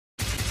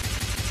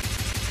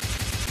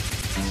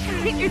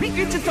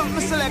Get it up, my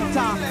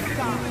selector.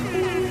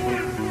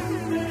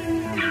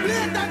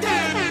 Play it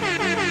again.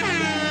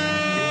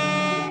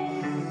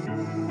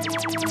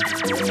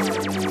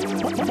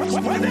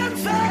 What them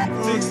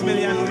say? 6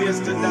 million ways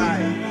to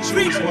die.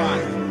 Choose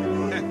one.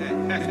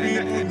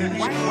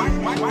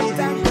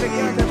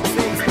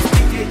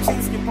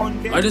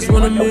 I just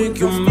wanna make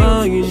you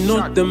mine,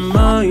 not the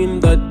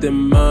mind that the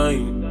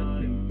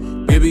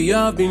mine. Baby,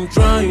 I've been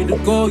trying to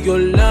call your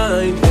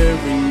line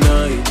every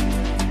night.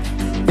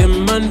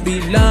 Them man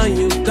be lying,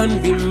 you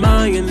can't be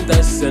mine,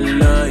 that's a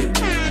lie.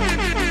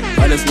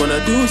 I just wanna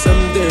do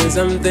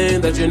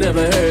something that you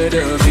never heard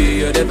of.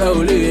 Be the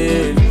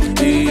violin,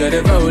 be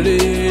the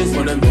violin,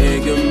 wanna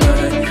make you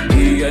mine.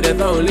 Be the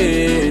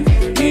violin,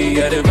 be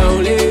the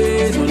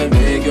violin, wanna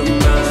make you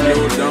mine.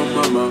 Slow down,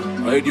 mama,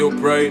 hide your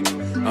pride.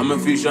 I'm a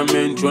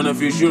fisherman tryna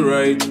fish you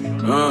right.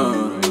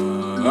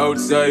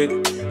 Outside,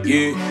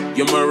 yeah,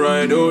 you're my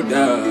ride or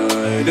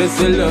die. This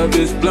love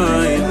is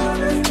blind,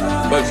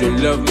 but your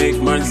love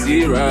make man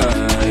see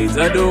right.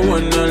 I don't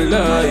wanna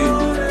lie,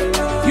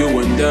 you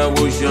and I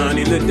will shine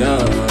in the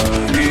dark,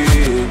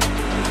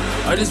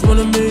 yeah. I just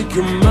wanna make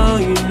you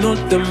mine,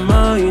 not the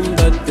mind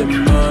that the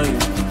mine.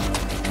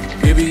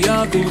 Baby,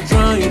 I've been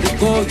trying to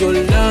call your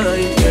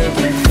line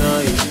every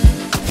night.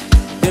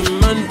 The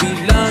man be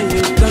lying,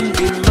 you can't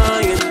be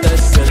mine,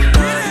 that's a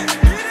lie.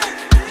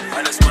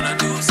 I just wanna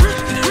do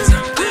something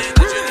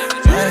that you never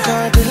tried. My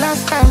girl, the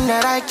last time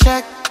that I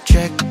check.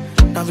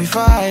 Now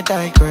before I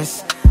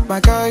digress, my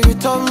girl, you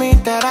told me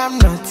that I'm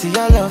not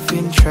your love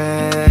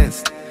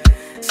interest.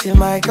 See,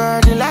 my girl,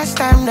 the last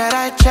time that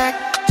I check.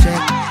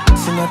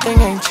 See, nothing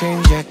ain't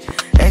changed yet,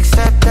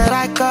 except that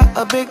I got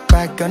a big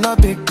bag and a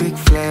big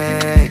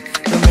flag.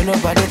 Don't make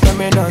nobody tell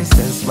me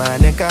nonsense, my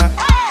nigga.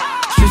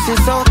 Streets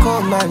is so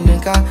cold, my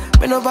nigga.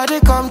 May nobody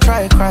come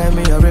try cry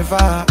me a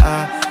river.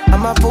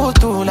 I'ma pull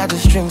through like the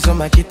strings on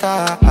my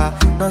guitar.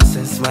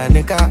 Nonsense, my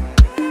nigga.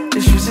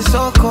 The streets is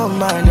so cold,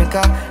 my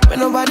nigga. May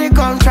nobody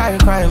come try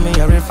cry me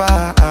a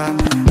river.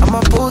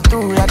 I'ma pull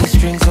through like the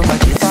strings on my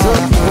guitar. It's so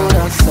cold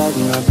outside,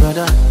 my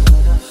brother.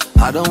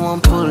 I don't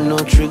want pull no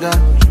trigger.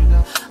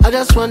 I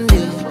just want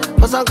live,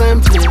 for some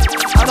kind play.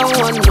 I don't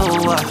want no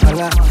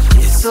wahala.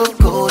 It's so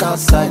cold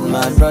outside,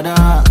 my brother.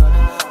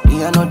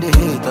 Me, I know they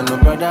hate on no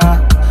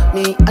brother.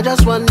 Me, I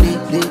just want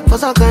live, for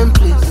some kind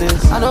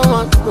places. I don't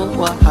want no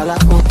wahala.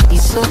 Oh,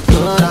 it's so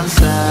cold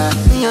outside.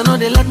 Me, I know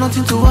they let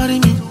nothing to worry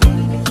me.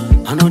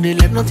 I know they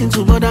let nothing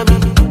to bother me.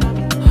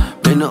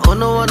 Me no owe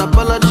no one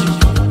apology.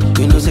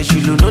 Me no say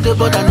she do no they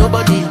bother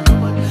nobody.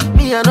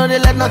 Me, I know they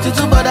let nothing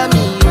to bother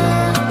me.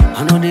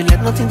 I know they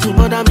let nothing to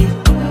bother me.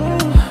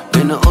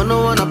 Me no owe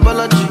no one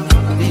apology.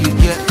 Do you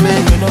get me?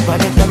 Me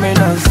nobody tell me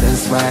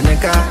nonsense, my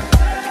nigga.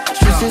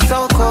 Streets is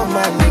so cold,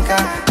 my nigga.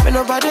 Me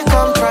nobody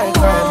come try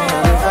cry me a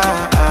river.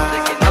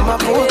 I'ma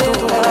pull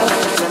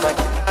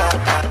through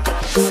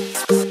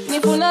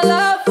Nifuna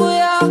lafu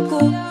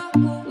yako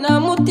na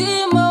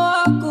mutima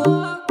wako.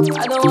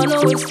 I don't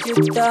wanna waste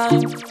your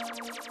time,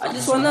 I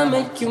just wanna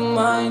make you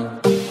mine.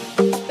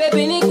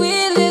 Baby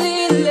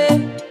nikwililile,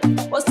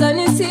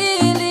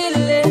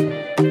 wasanisilile.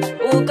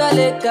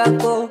 Ukale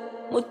kako,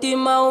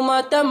 mutima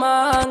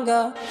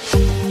umatamanga.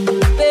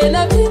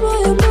 Pena vimo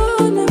ya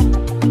mana,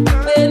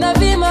 pena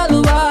vima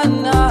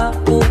luwana.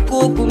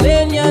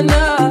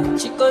 Ukukumenyana,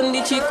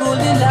 chikondi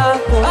chikuli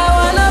lako. I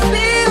wanna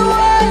be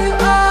where you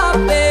are,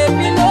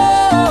 baby, no.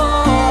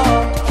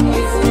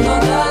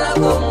 Ifunogala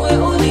komwe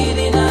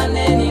ulili na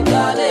neni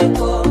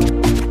kaleko.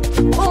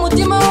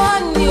 Umutima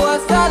wani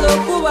wasalo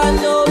kuba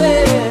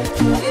nowe.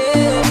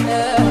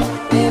 Yeah,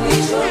 baby,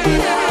 show me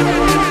love.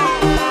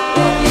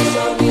 Baby,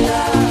 show me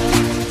love.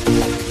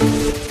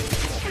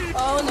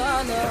 Oh,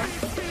 no, no.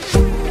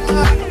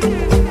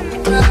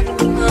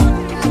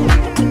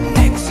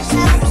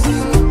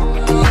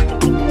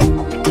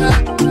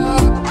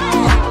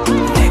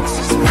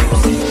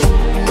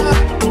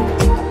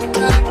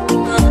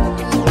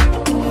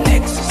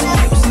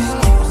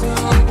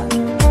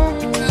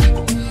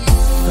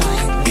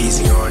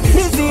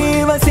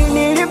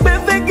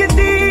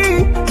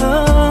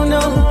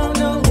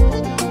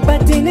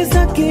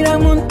 Kila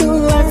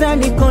muntu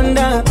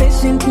azanikonda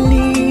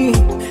patiently.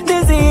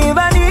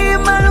 Desiva ni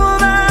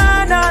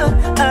malumana,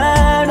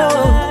 I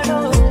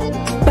know.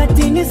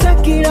 Patini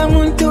sakira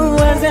muntu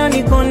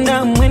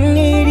azanikonda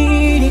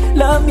mweniri.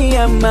 Love me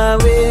on my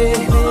way,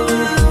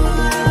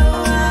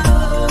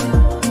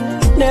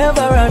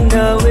 never run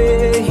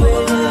away.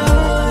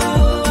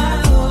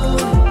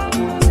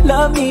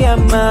 Love me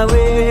on my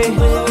way,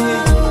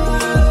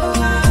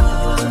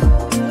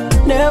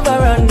 never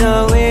run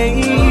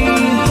away.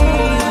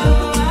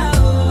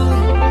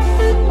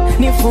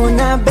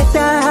 Nifuna better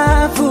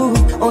hafu,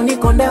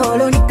 onikonde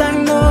olo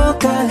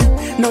nikanoka.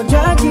 No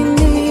judging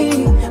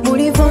me,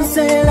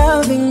 mulivonse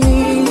loving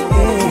me.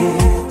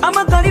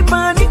 Ama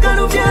karibani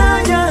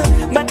karubyanya,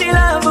 bati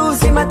lavu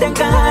si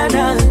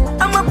matenkana.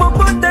 Ama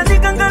popota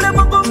nikangala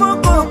moko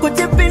moko,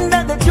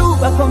 kuchipinda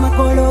gachuba kwa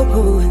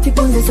makoloko.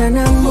 Tiponze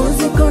sana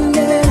muzi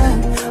kondela,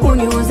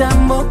 uniuza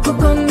moko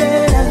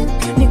kondela.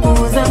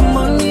 Nikuuza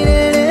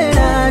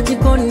monirela,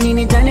 tikone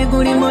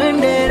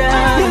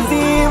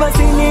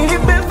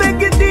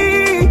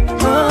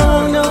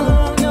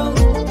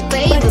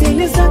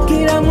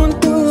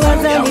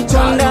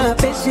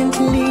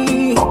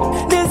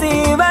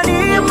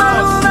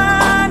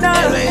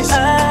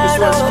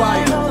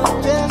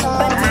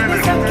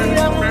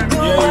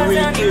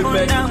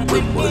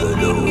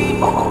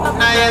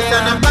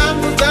sana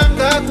mbangu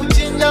zanga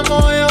kuchinja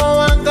moyo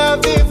wanga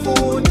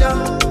vifuta.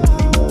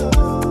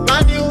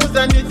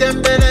 Maniuza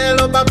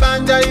nitembelelo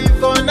babanja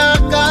hivyo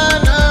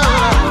nakana.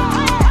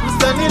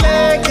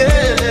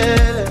 Msanilekele,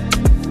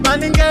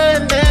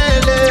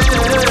 maningenele.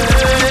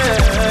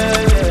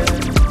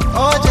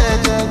 Oh,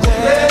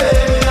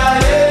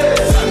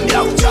 Sambia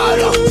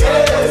kuchara.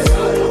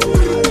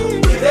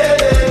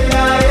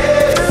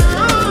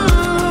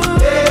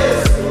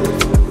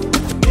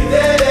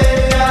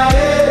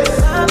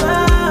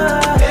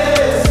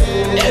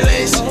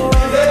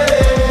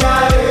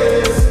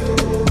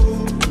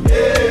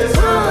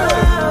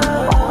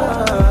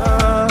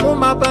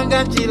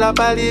 Mumapanga njila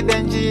pali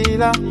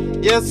benjila.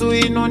 Yesu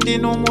inu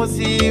ndinu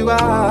muziwa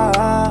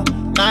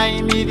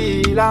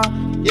naimilila.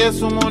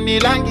 Yesu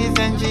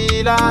munilangize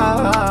njila.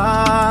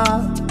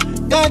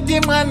 Kati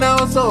mwana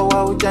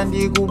osowa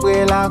uchandi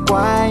kubwela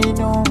kwa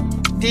ino.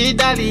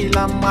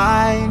 Didalila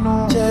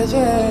mwaino.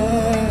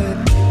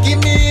 Give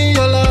me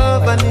your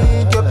love, I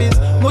need your peace.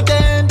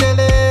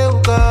 Mutendele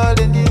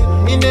ukalendi.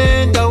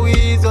 Inenda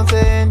wizo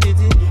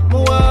senditi.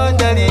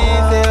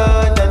 Muwadalize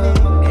adani.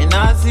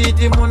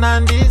 Enasiti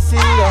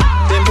munandisia.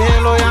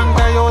 Tembelo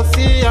yanga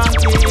yosi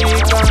yankika.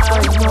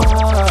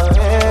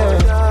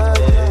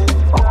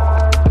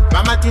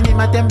 Mamatini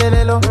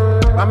matembelelo.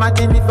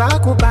 Mamatini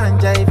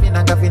vakubanja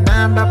ifinanga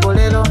vinamba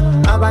polelo.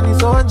 Abani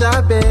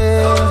soja be.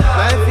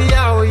 Life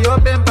yao yo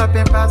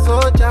pempa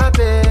soja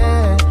be.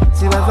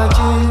 Siwaza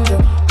chinjo.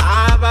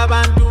 Aba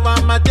bantu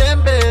wa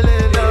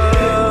matembelelo.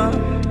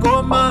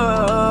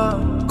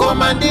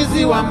 Koma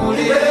ndizi wa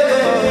mulilo.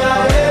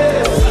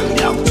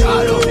 Sambia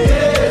kucharo.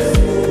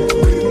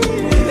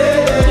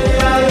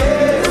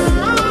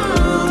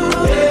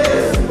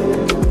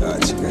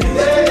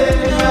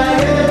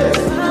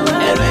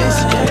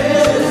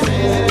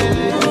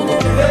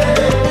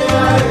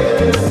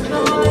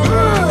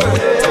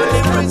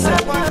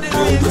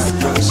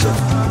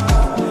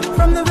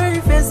 From the very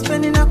first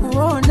when in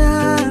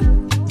Akuona,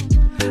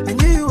 I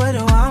knew you were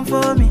the one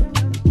for me.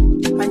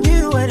 I knew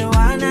you were the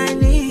one I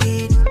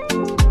need.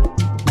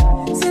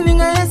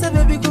 Singing I yes,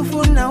 baby,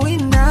 kufuna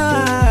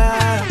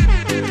winner.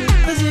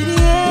 Cause you're the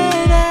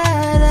air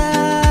that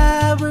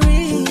I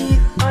breathe.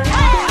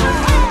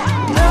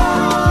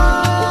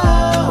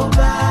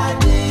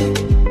 Nobody.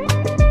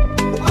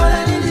 All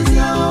I need is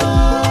your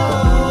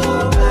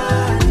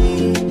body.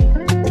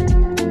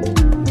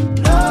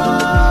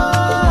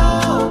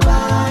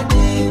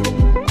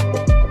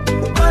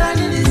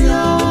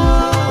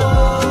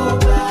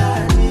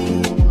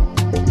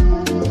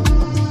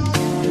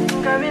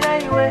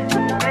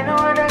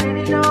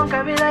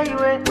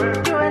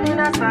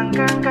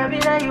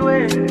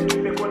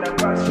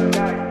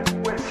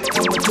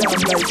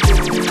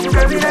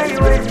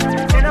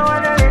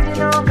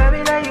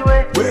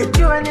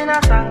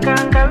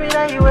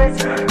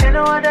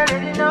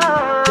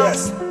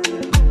 Yes.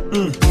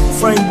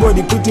 Fine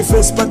body, pretty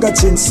face,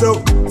 packaging so.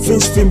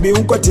 Fish fimbi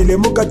unkwatile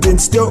muka ten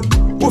still.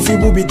 Ufi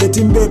bubi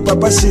tetimbe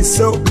papa she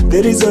so.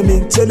 The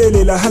reasoning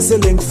chelele la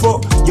hustling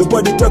for. Your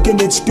body talking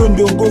it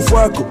stundu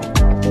ngufwako.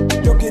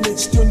 Talking it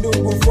stundu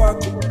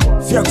ngufwako.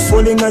 Fiak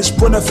falling ash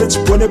pona fetch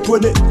pone.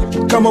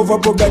 Come over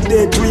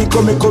bogade tui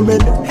come.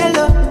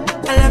 Hello,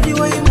 I love you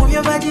when you move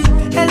your body.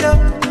 Hello,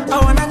 I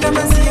wanna come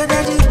and see your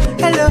daddy.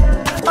 Hello,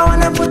 I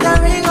wanna put a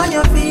ring on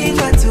your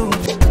finger too.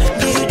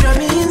 You drive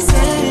me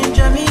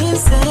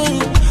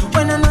insane.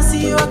 When I don't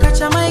see you, I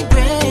catch a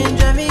migraine.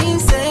 Drive me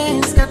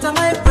insane, scatter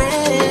my brain.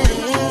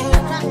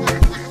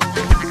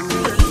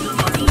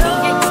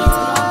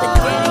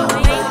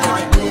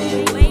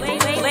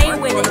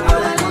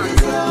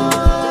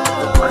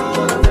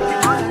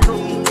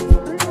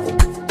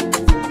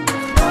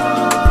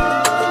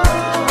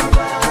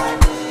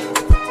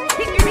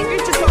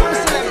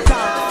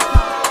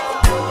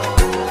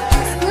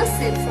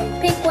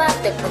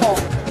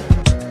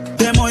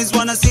 Them always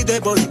wanna see the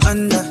boy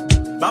under.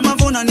 Bama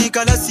vuna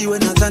nikala siwe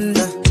na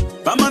thunder.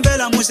 Bama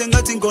vela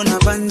mushengati ngona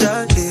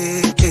banja.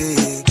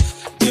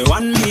 They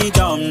want me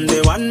down,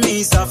 they want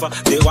me suffer.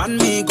 They want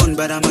me gone,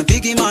 but I'm a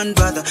biggie man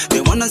brother.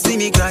 They wanna see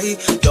me cry,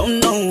 don't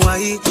know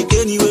why.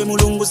 Anyway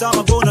mulungu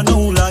sama bona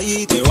no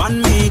lie. They want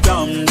me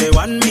down, they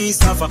want me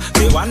suffer.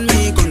 They want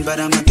me gone, but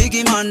I'm a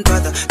biggie man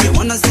brother. They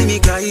wanna see me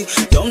cry,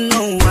 don't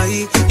know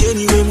why.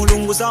 Anyway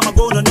mulungu sama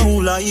bona no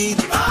lie.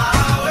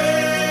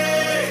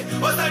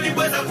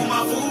 Wasanibweza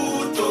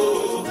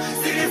kumavuto,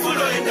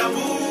 silifulo enda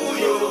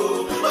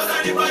buyo,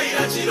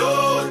 wasanibaila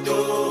chiroto.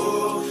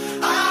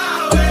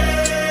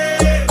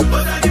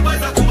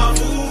 Wasanibweza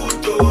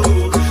kumavuto,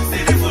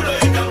 silifulo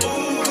enda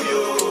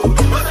buyo,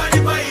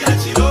 wasanibaila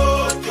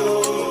chiroto.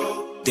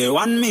 They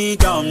want me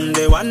down,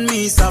 they want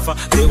me suffer.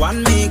 They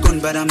want me gone,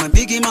 but I'm a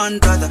biggie man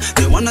brother.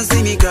 They wanna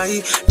see me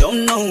cry,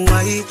 don't know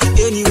why.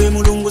 Anyway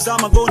mulungu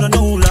sama bona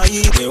no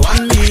lie. They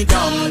want me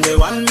down, they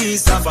want me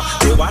suffer.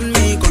 They want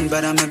me gone,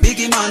 but I'm a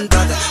biggie man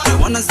brother. They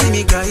wanna see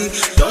me cry,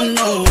 don't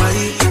know why.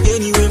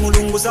 Anyway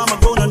mulungu sama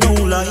bona no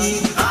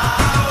lie.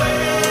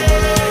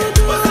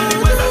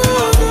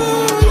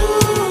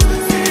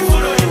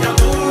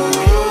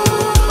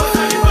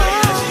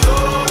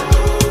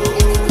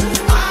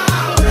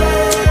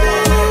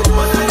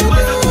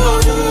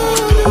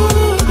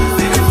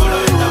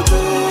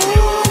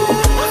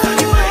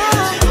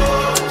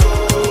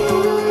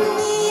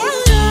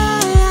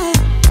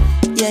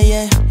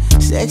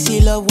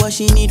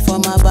 she need from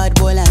a bad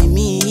boy like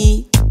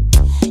me.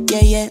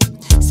 Yeah, yeah.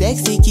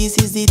 Sexy kiss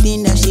is the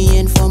thing that she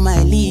ain't for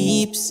my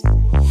lips.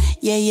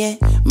 Yeah, yeah.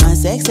 My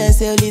sex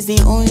herself is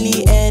the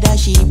only air that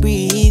she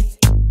breathes.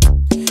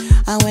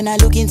 And when I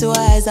look into her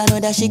eyes, I know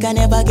that she can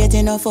never get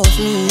enough of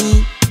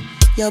me.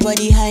 Your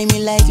body high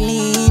me like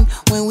lean.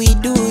 When we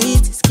do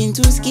it, skin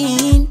to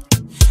skin.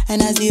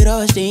 And as the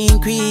rush they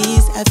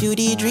increase, I feel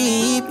the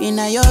drip in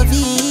your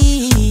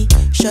V.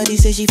 Shorty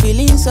say she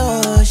feeling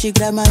so. She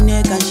grab my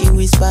neck and she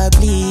whisper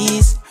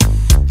please.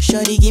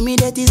 Shorty give me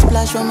that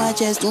splash from my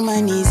chest to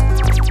my knees.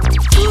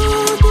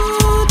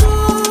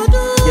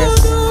 Yes.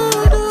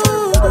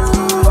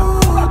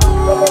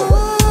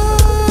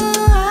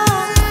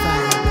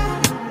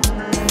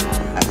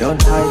 I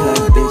don't hide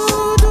like this.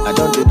 I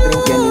don't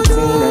drink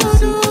anything and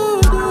see.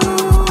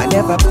 I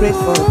never prayed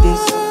for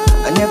this.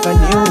 I never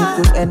knew it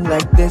could end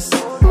like this.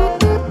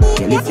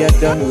 Girl, if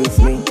you're done with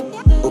me,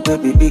 oh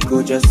baby, big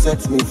go just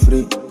set me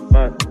free.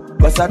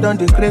 Cause I don't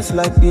decrease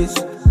like this.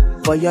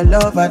 For your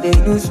love, I dey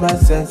lose my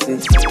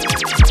senses.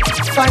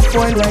 5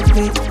 boy like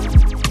me,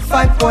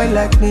 5 boy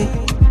like me.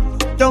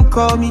 Don't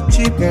call me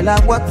cheap, girl,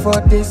 I work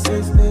for this.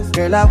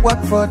 Girl, I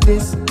work for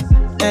this.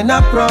 And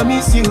I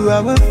promise you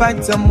I will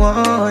find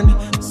someone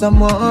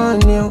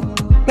new.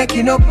 Make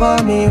you no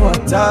pour me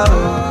water.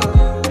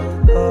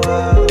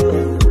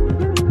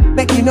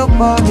 Make you no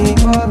pour me.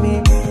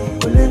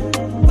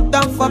 Put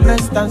down for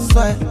breast and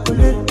soil.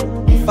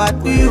 If I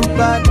do you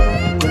bad,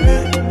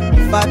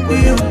 if I do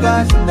you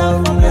bad,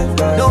 no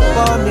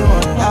pour me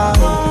water.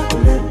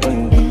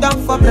 Put down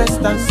for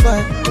breast and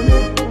soil.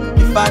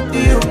 If I do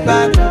you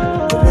bad,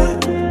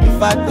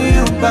 if I do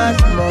you bad,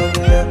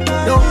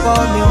 no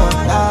pour me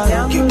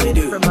water. Give me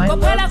the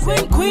Popala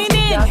Queen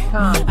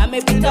I'm a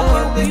bit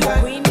of you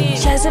queen.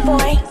 Shazzy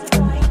boy.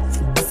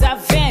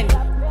 Saven.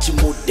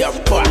 Chimuda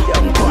pa.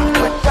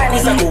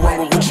 Kisa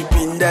kuwangu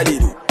kuchipinda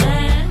lidu.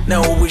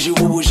 Na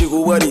ubushi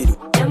kuwaridu.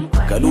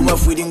 Kaluma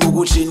fwidi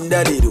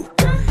ngukuchinda lidu.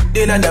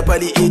 Delanda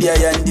pali area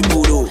yandi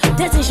buro.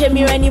 Tati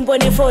shemira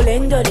nimbone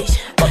folendolish.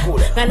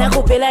 Ngana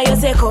kupela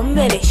yose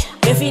kombelish.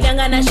 Efida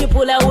ngana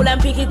shipula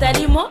ulampikita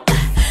limo.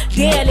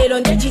 Gea lelo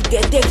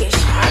ndechitetekesh.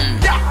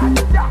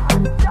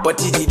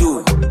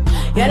 Batidido.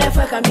 Yala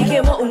faka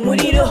mikemo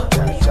umuliro.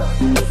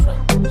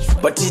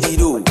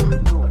 Batidido.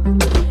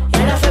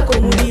 Yala faka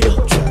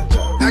umuliro.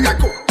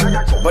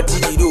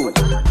 Batidido.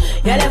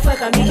 Yala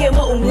faka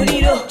mikemo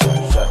umuliro.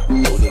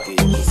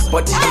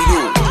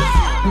 Batidido.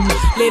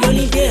 Lelo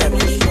ni dea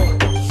milimo.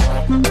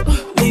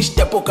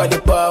 Nishta poka de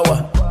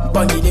power.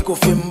 Pangine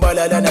kufimba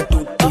na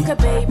tuti. Okay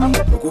baby.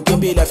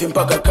 Kukembela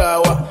fimpaka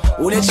kawa.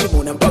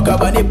 Unechimuna mpaka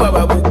bane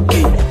baba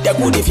buke.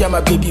 Good if you're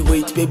my baby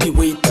wait.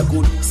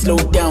 Good. Slow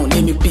down,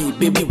 let me be,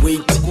 baby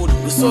wait. Good.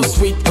 You so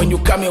sweet when you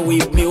come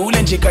with me.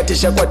 Ulenje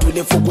katesha kwa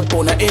tule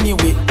fukupona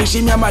anyway.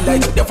 Ushimya my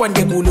light,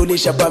 defande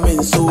kulolesha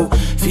pamenso.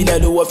 Fila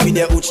lowa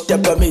fila uchita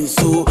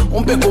pamenso.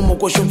 Umpe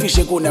kumoko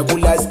shumfishe kuna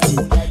kulasti.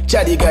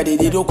 Chadi gade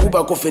lido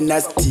kuba kofe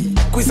nasty.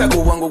 Kwisa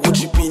kuwangu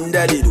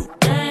kuchipinda lido.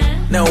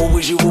 Na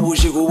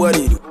ubushi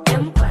kuwarido.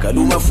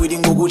 Kaluma fwidi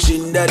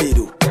ngukuchinda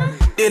lido.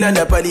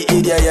 Delanda pali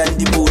area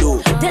yandi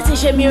buro. Tati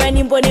shemira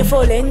nimbone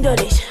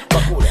folendolish.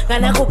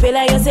 Ngana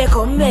kupela yose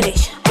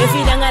kombelish.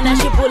 Efida ngana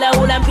shipula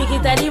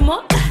ulampikita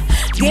limo.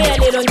 Gea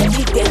lelo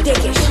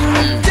ndechitetekesh.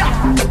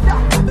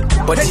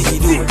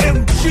 Batidido.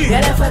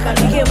 Yala faka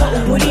mikemo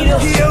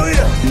umuliro.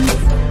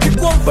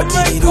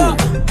 Batidido.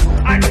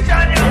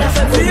 Yala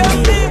faka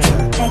umuliro.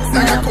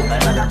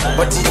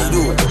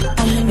 Batidido.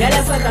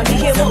 Yala faka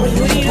mikemo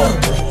umuliro.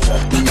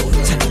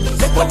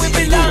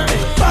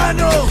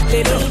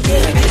 Lelo ni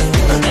dea.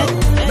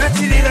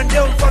 Matilira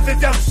ndeo mfafe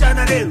vya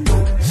mshana leo.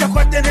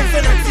 Shakwate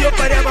nefena tiyo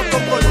pariaba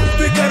komodo.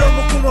 Tuikaro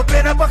mukumo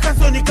pena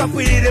bakazo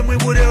nikafuirire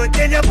mwibure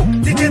wetenya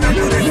bu. Tike na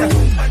mureza.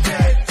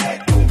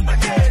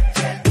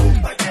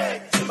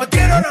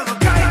 Makero na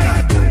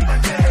makaika.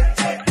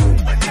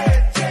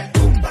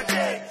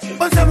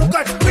 Bonsa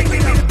mukati.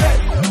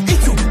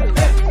 Itu.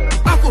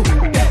 Ako.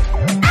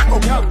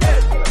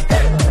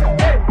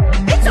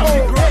 Itu.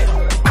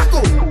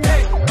 Ako.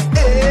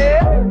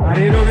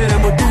 Arero vera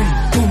motum.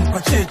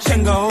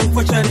 Chenga on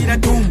facharira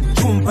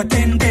tum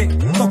patende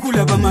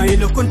kokula bama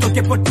ilo konto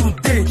ke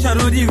potute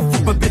charori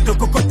fupa beto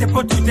kokote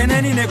potute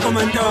nani ne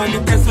komanda ni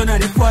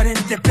personali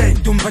fuarente pe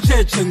tumba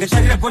chenga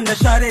charira ponda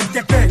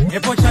sharente pe e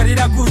po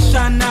charira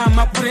kushana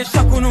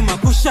mapuresha kunu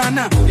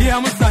makushana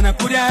ya musana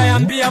kuria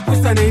ambia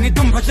pusana ini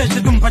tumba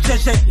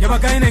cheche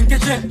yabagaine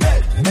nkeche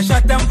na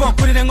shatambo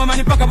kuri ngoma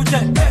ni paka buche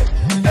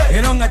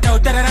elonga ta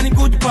utarara ni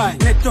goodbye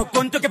neto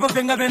konto ke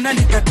povenga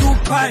venani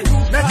katupai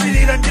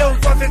Matilira ndeo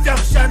mfafe vya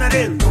mshana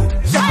leo.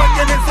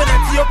 Shakwate nefena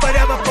tiyo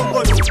pariaba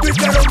komodo.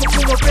 Tuikaro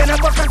mukumo pena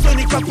bakazo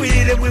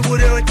nikafuirire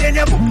mwibure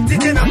wetenya bu.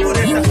 Tike na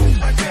mureza.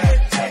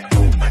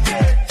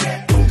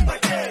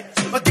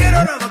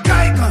 Makero na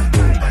makaika.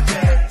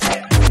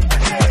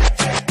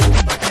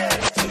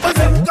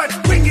 Bonsa mukati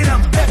kwingira.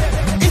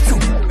 Itu.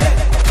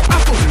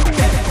 Ako.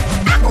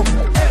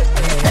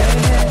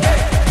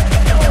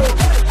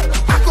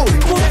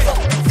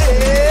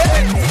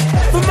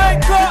 For my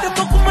God, the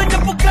book of my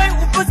pokai,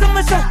 who was a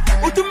massa,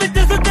 who to me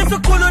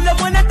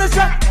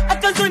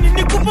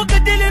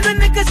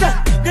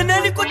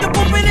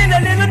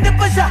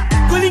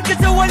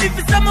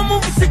sama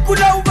movie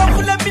sikula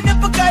ubakula mine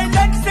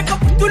pagailan sa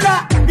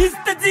kaputula.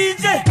 Mr.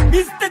 DJ,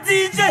 Mr.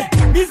 DJ,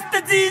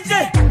 Mr. DJ,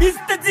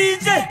 Mr.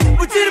 DJ,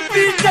 Muchir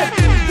PJ.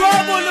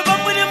 Guamo lo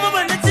bambune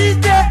mama na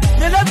DJ.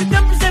 Nalabi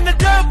tempisha na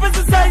dapa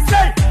sa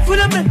side.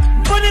 Fula me,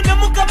 mbone na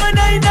muka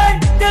manay-nay.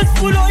 Dance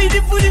fulo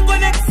idi fuli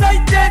ngone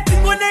excited.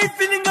 Ngone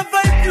feeling a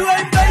vibe you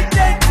are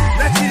invited.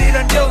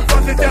 Nachirira ndio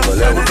ufafe vya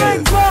mshana.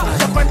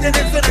 Chapate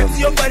nexo na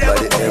tiyo pari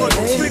ama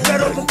pamono.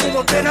 Swikaro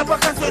mukumo pena pa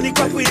kansoni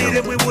kwa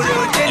kuirire mwibure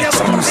ojeni ama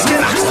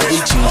kumikera.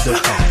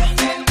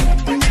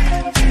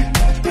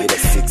 With a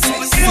 6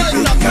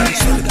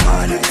 caption with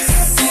honors.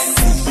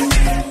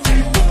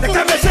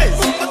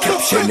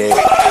 Caption it.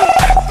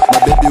 My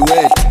baby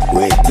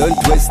wait,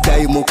 don't waste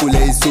time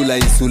ukule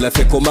isula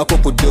fe koma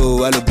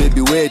kokodo. Hello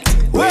baby wait.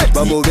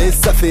 Vamos ver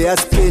essa feia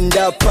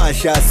spenda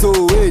pasha so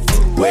wait.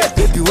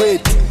 Baby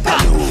wait.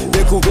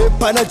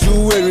 Bekuvepa na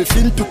jewelry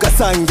fin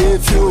tukasange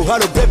fyo.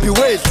 Hello baby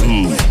wait.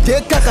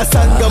 Teka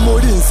kasanga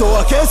morinso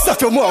akesa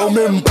fyo mwa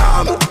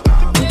umembama.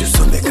 Tu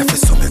some kafe.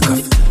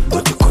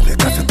 Tu come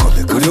kafe.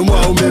 Kule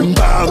mwa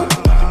umembama.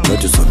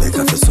 Tu some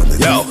kafe.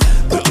 Yo.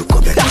 Tu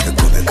come kafe.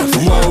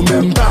 Mwa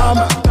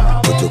umembama.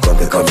 Tu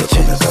come kafe.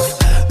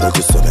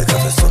 Tu some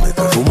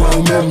kafe. Mwa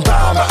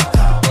umembama.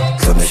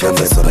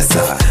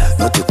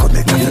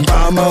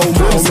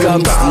 Moves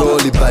come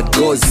slowly but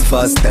goes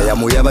faster.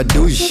 Yamuyaba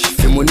douche,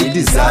 femoni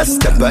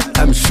disaster. But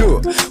I'm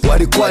sure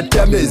what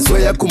is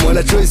where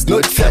kumona choice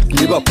not fat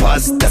niba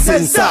pasta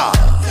sensa.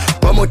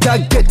 Bamo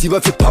target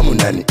bafi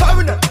pamunani.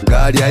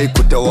 Gari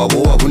haikuta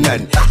wabo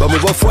wabunani. Bamo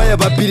bafwaya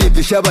babiri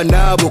bishaba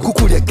nabo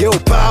kukulya girl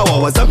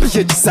power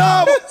wazampishe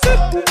disabo.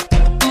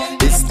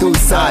 It's too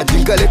sad.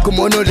 Ingale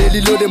kumono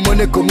leli lode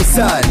mone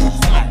komisari.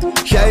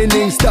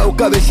 Shining star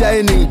ukabe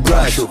shining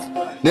brush.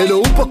 Nelo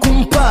upa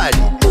kumpali.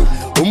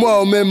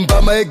 Umwa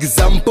umembama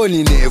example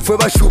nine. Fwe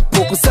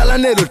bashupo kusala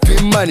nelo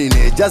twimani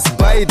ne. Just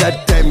buy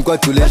that time kwa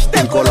tuleshti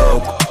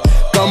nkoloko.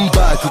 Come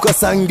back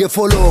ukasange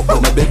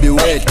foloko. My baby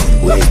wait.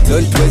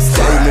 Don't waste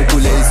time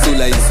ukule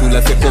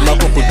isula fe koma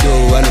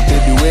kokodo. Ano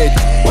baby wait.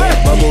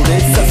 Mamo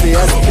resa fe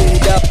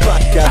aspinda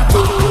paka.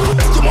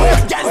 You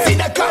wanna dance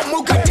in a car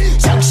mukati.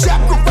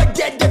 Shak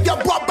forget if your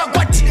papa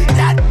got.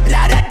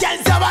 La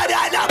dance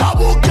avarana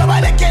babuka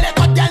vale kele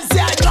ko dance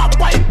a drop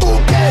by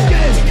buke.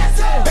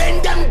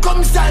 Bend them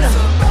come sana.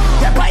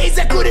 Pepa is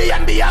a kuri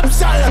and be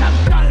absol.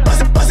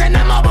 Bose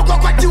na maboko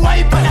kwa ti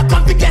wipe na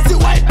confidence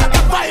wipe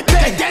na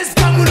vibe. Dance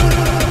come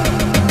lolo.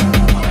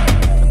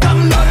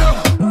 Come lolo.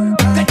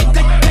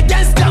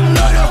 Dance come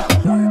lolo.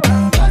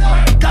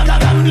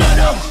 Come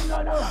lolo.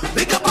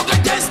 Big up the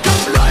dance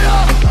come lolo.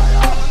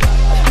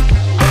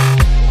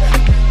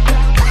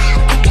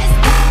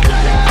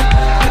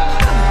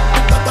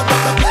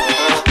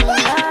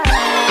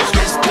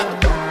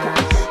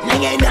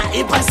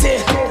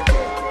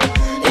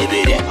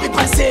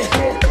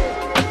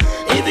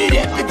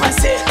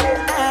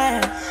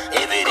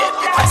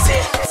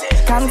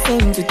 Can't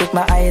seem to take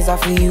my eyes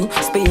off of you,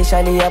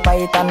 especially your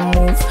bite and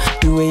move.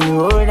 The way you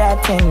roll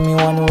that thing, me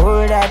wanna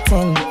roll that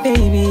thing.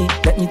 Baby,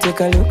 let me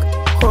take a look.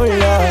 Oh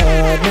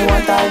Lord, me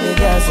want all the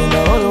girls in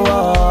the whole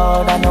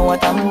world. I know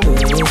what I'm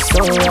doing is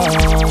so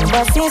wrong,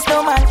 but since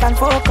no man can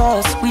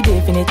focus, we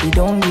definitely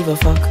don't give a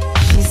fuck.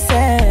 She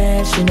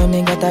said she know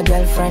me got a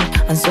girlfriend,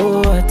 and so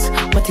what?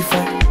 What if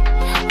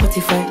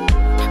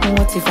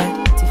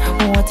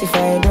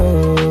I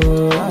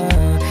do?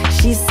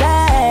 She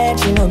said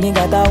she know me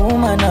got a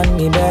woman on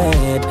me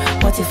bed.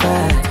 What if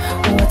I,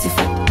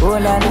 oh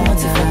la la,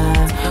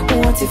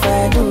 what if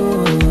I do?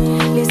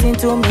 Listen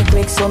to me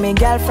quick, so me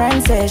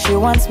girlfriend says she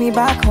wants me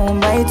back home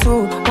by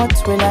 2.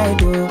 What will I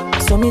do?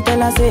 So me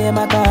tell her say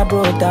my car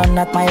broke down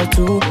at mile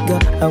 2. Girl,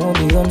 I won't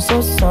be home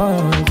so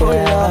soon. Oh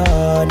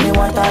Lord, me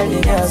want all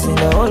the girls in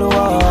the whole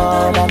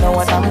world. I know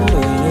what I'm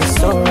doing is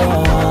so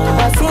wrong,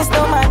 but since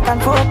no man can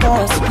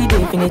focus, we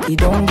definitely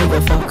don't give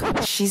a fuck.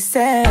 She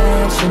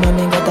said she know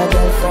me got a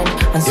girlfriend,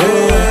 and so what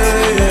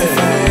if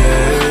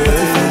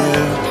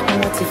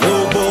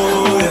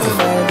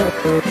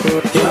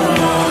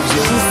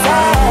she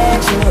said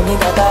she know me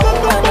got a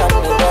woman on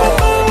me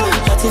bed.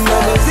 But in the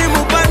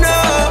zimu bana,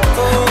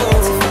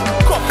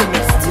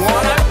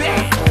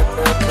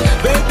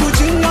 beku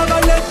chinga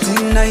baleti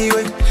na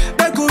iwe,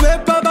 beku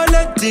bepa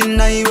baleti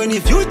na iwe. Ni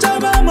future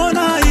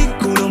bamona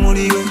ikulu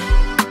muriwe.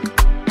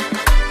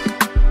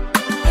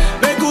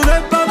 Beku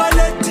bepa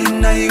baleti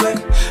na iwe,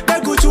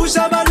 beku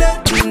chusha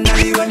baleti na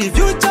iwe. Ni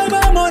future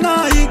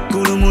bamona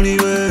ikulu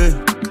muriwe.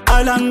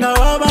 Alanga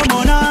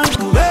wabamona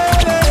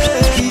kubebe.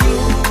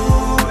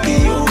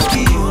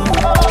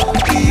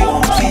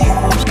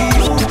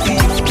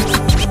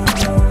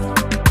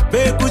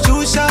 Beku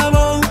chusha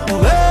bo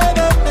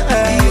kubebe.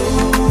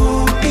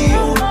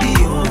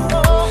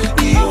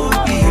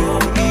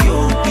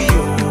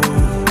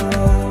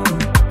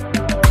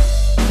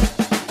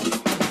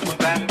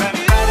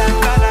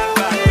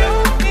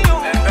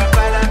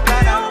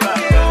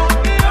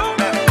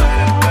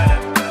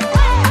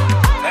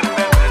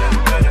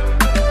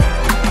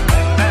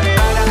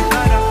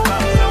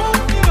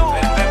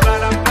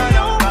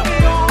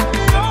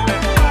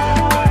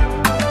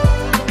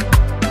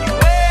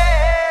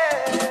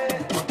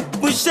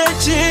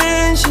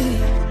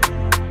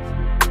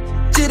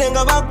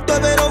 Bana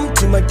bakutobera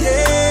omutima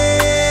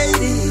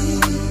daily.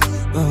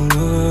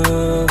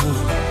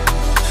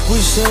 We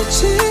shall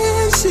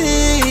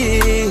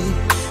Chinsky.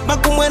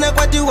 Makumwena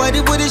kwati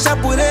wadi budi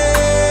shapure.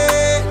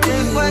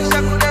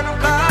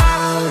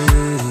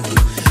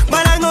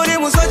 Malangoni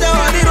musoja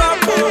wadi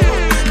rapo.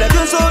 Na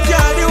junso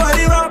fyadi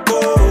wadi rapo.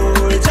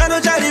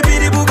 Chano chari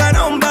bidi buka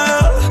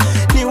nomba.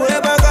 Niwe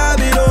baka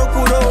biro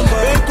kunomba.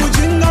 Beku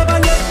jinga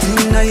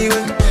baleti na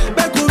iwe.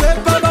 Beku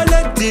repa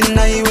baleti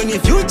na iwe. Ni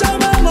future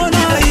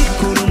mamona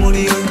ikuru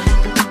muniwe.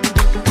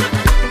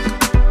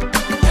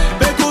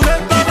 Beku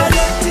repa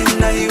baleti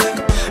na iwe.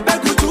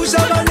 Beku chusha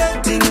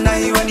baleti na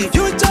iwe. Ni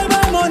future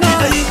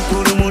mamona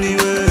ikuru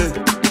muniwe.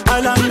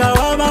 Alanga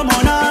wa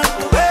mamona.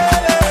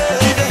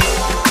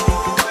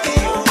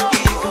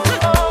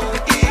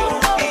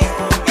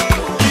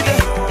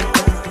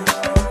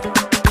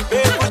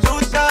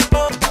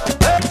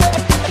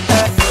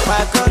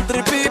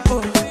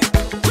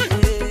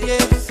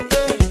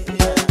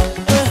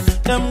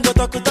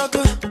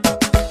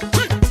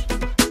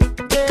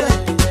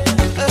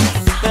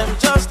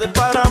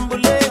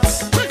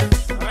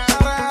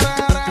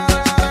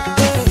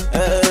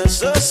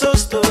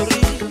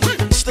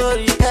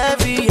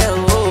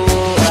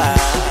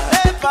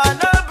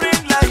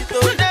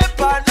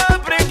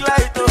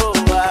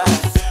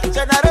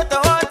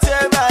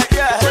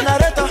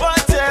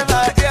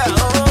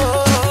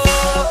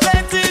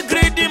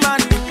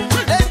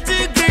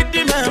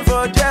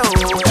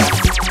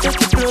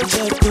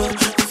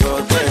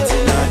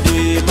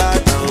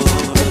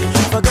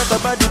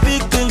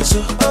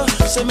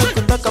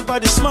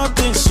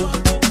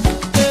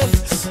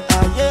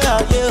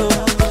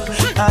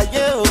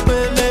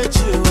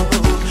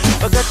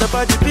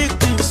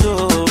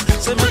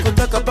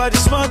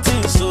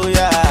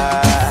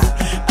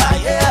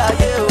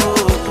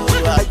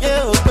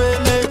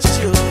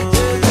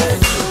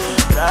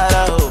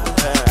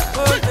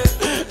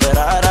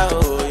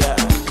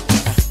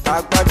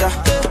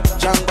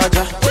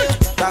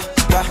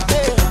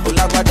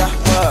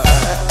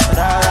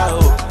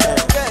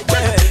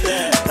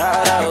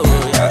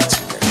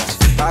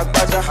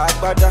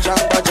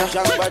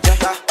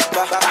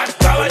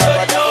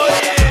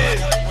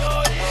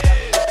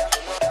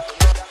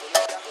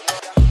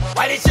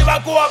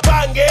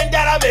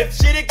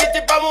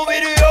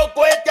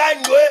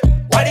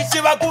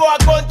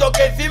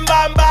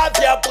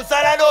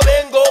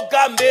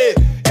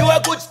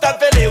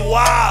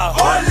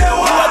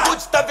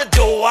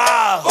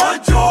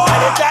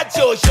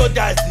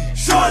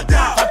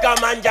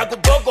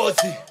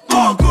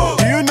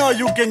 Do you know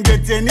you can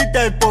get any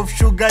type of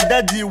sugar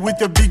daddy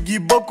with a biggie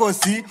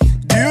bokosi?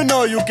 Do you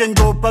know you can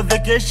go per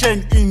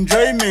vacation,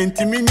 enjoyment,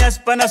 minya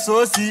spana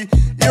sosi?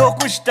 Yo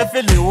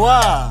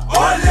kushtafelewa,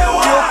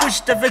 yo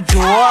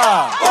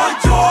kushtafejoa.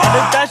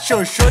 And that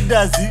show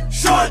dazi.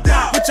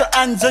 Put your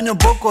hands on your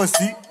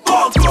bokosi.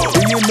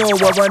 Do you know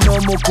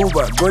wabano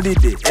mukuba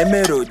godide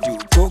emerodu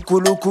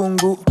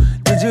kokulukungu?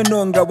 Did you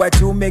know nga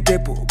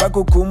wachumekepo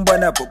bakukumba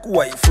napo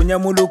kuwaifunya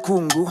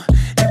mulukungu?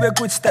 Iwe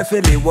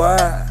kuchitafelewa,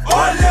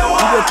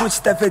 iwe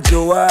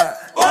kuchitafejoa.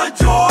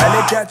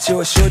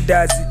 Aletacho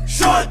shodazi,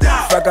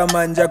 faka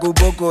manja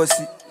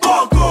kubokosi.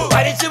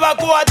 Walishiba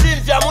kuwa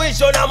timfya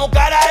mwisho na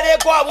mukarare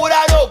kwa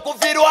burano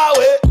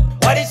kufirwawe.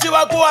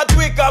 Walishiba kuwa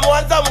twika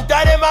mwanza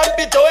mtane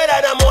mampito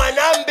wera na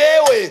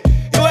mwanambewe.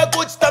 Iwe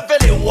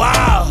kuchitafelewa,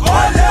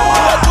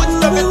 iwe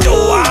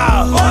kuchitafejoa.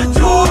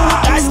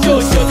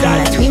 Tacho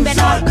shodazi,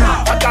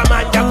 faka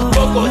manja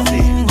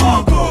kubokosi.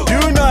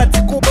 You know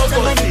ati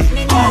kubokosi.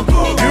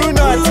 You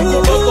know ati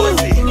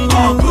kubokosi.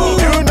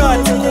 You know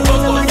ati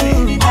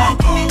kubokosi.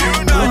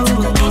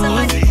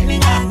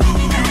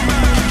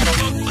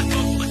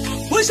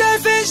 Pusha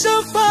fish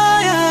of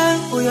fire,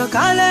 uyo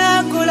kale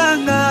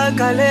akulanga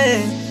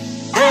kale.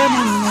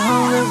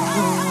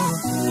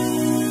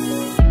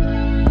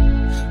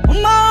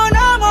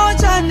 Umaona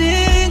mochani,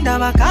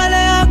 ndaba kale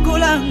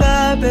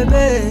akulanga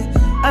bebe,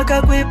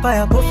 akakwipa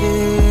ya pofe.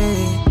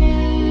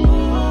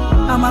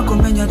 Ama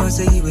kumenya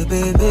dose iwe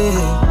bebe,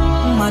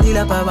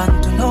 umalila pa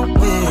bantu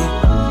nope,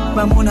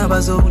 bamuna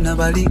bazona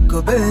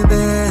baliko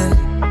bebe.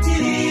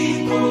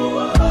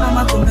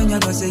 Ama kumenya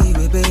dose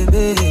iwe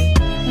bebe,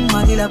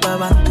 umalila pa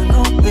bantu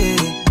nope.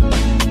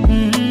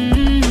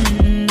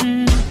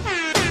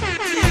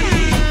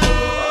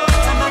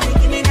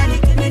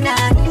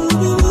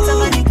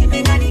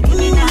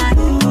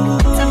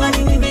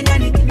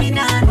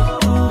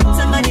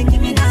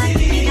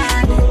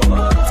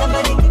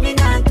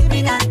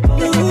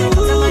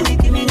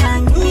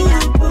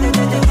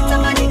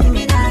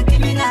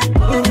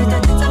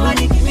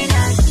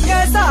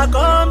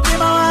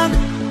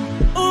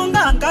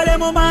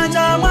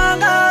 Manja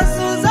mwanga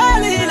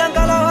suzalila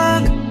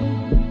ngalawanga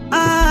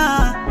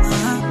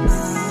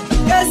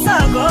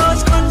Yesa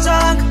goch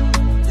konchanga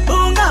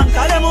Unga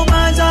kale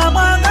manja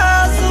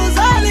mwanga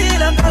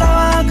suzalila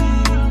ngalawanga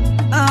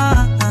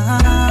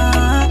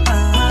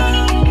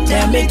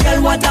Tell me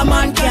girl what a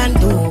man can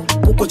do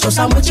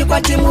Kukuchosa mchi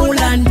kwa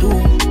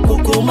timulandu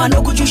Kukuma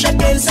no kuchusha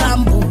ten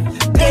sambu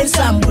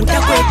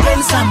Takwe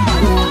ten sambu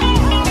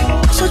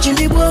So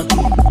chili boy,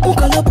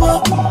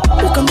 ukalobo,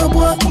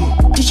 ukambobo,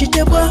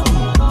 dichitebo.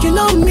 You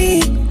know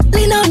me,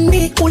 lean on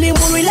me. Only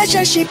more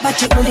relationship,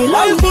 but you only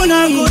love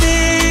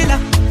me.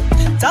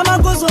 Tama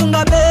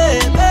kuzunga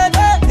bebe,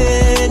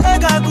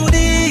 lega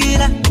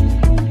kudila.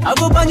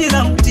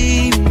 Akupanyila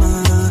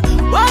mtima,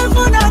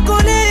 wafuna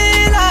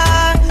kulila.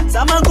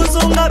 Tama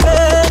kuzunga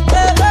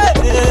bebe,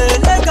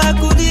 lega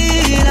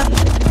kudila.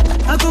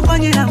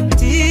 Akupanyila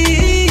mtima.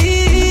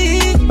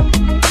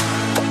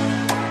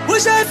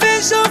 Wish I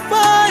feel so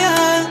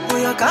fire.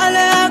 Uyo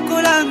kale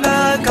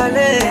akulanga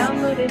kale.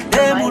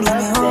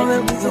 Demulume howe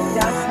buzo.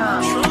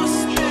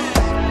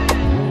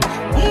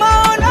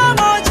 Maona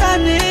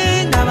mojani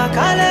na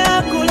makale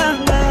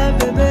akulanga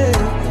bebe.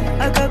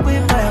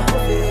 Akakuipa ya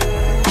kofe.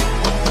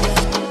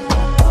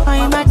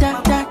 I'm a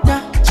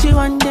da. She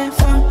want the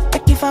fun.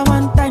 Like if I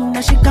want time,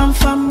 now she come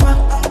from her.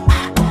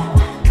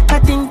 I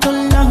think too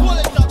long.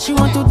 She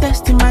want to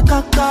test in my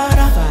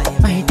kakara.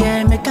 My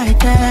dear, make I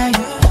tell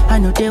you. I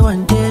know they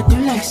one day do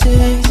like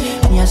say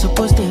me I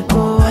supposed to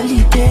go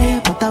holiday,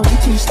 but I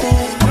want to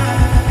stay.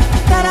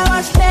 Thought I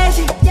was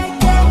lazy,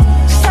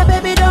 she said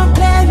baby don't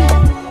play me.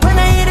 When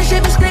I hear the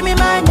shit, be screaming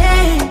my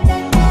name.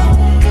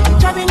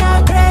 Driving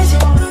her crazy.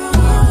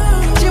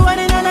 She want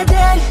it on a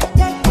daily.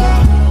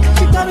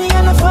 She got me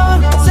on the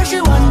phone, so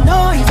she wanna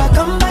know if I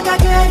come back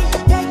again.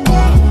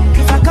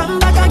 If I come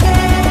back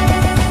again,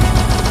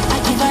 I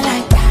give her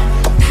like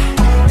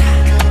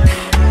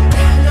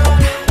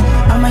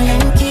I'm a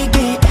Yankee girl.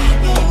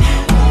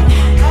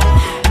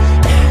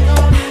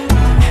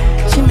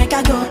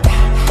 Go.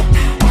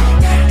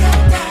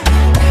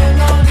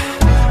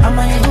 I'm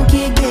a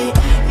Yankee girl.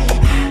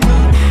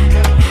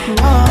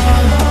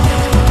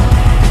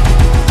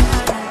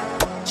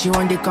 She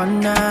want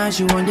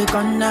the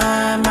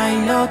corner, my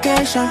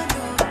location.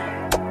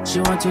 She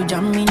want to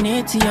jam me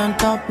natty on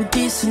top with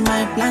this in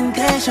my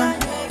plantation.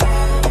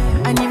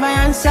 And if I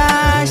answer,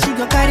 she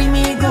go carry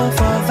me go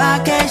for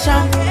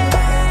vacation.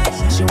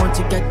 She want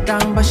to get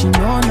down, but she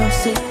know no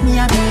say me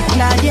a big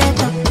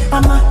gladiator.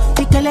 Mama,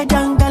 the girl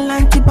down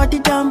galant, body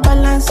down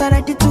balance. I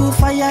ready to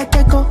fire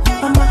take-o.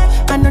 Mama,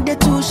 I know the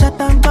two shot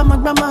and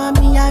grandma,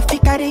 me I fi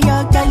carry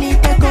your galley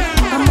take-o.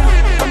 Mama,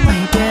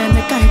 my dear,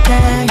 make I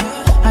tell you,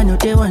 I know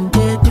they one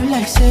day do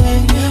like say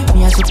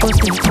me I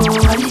supposed to go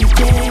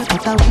holiday,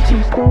 but I want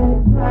to stay.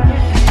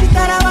 She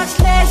thought I was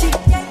lazy.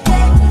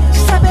 She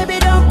said, baby,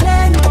 don't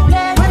play me.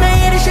 When I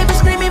hear the shit, be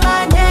screaming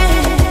my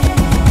name.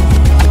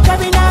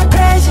 Driving her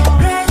crazy.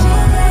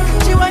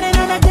 She want it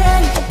on a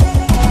daily.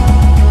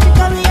 She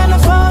call me on the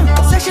phone,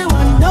 say she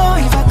wanna know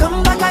if I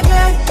come back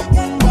again.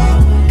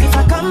 If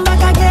I come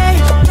back again,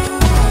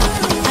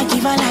 I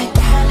give her like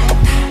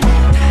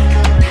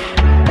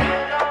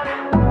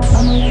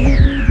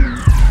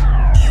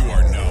You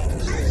are now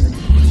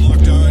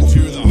locked on to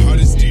the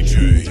hottest DJ.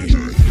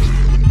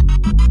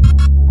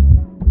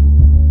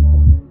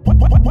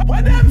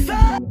 What them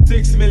say?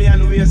 6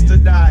 million ways to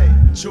die.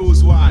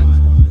 Choose one.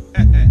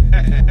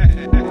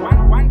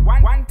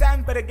 One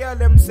time for the girl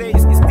them say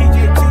it's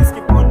DJ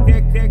Chinsky on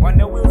deck. When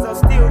the wheels are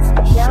still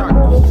shut.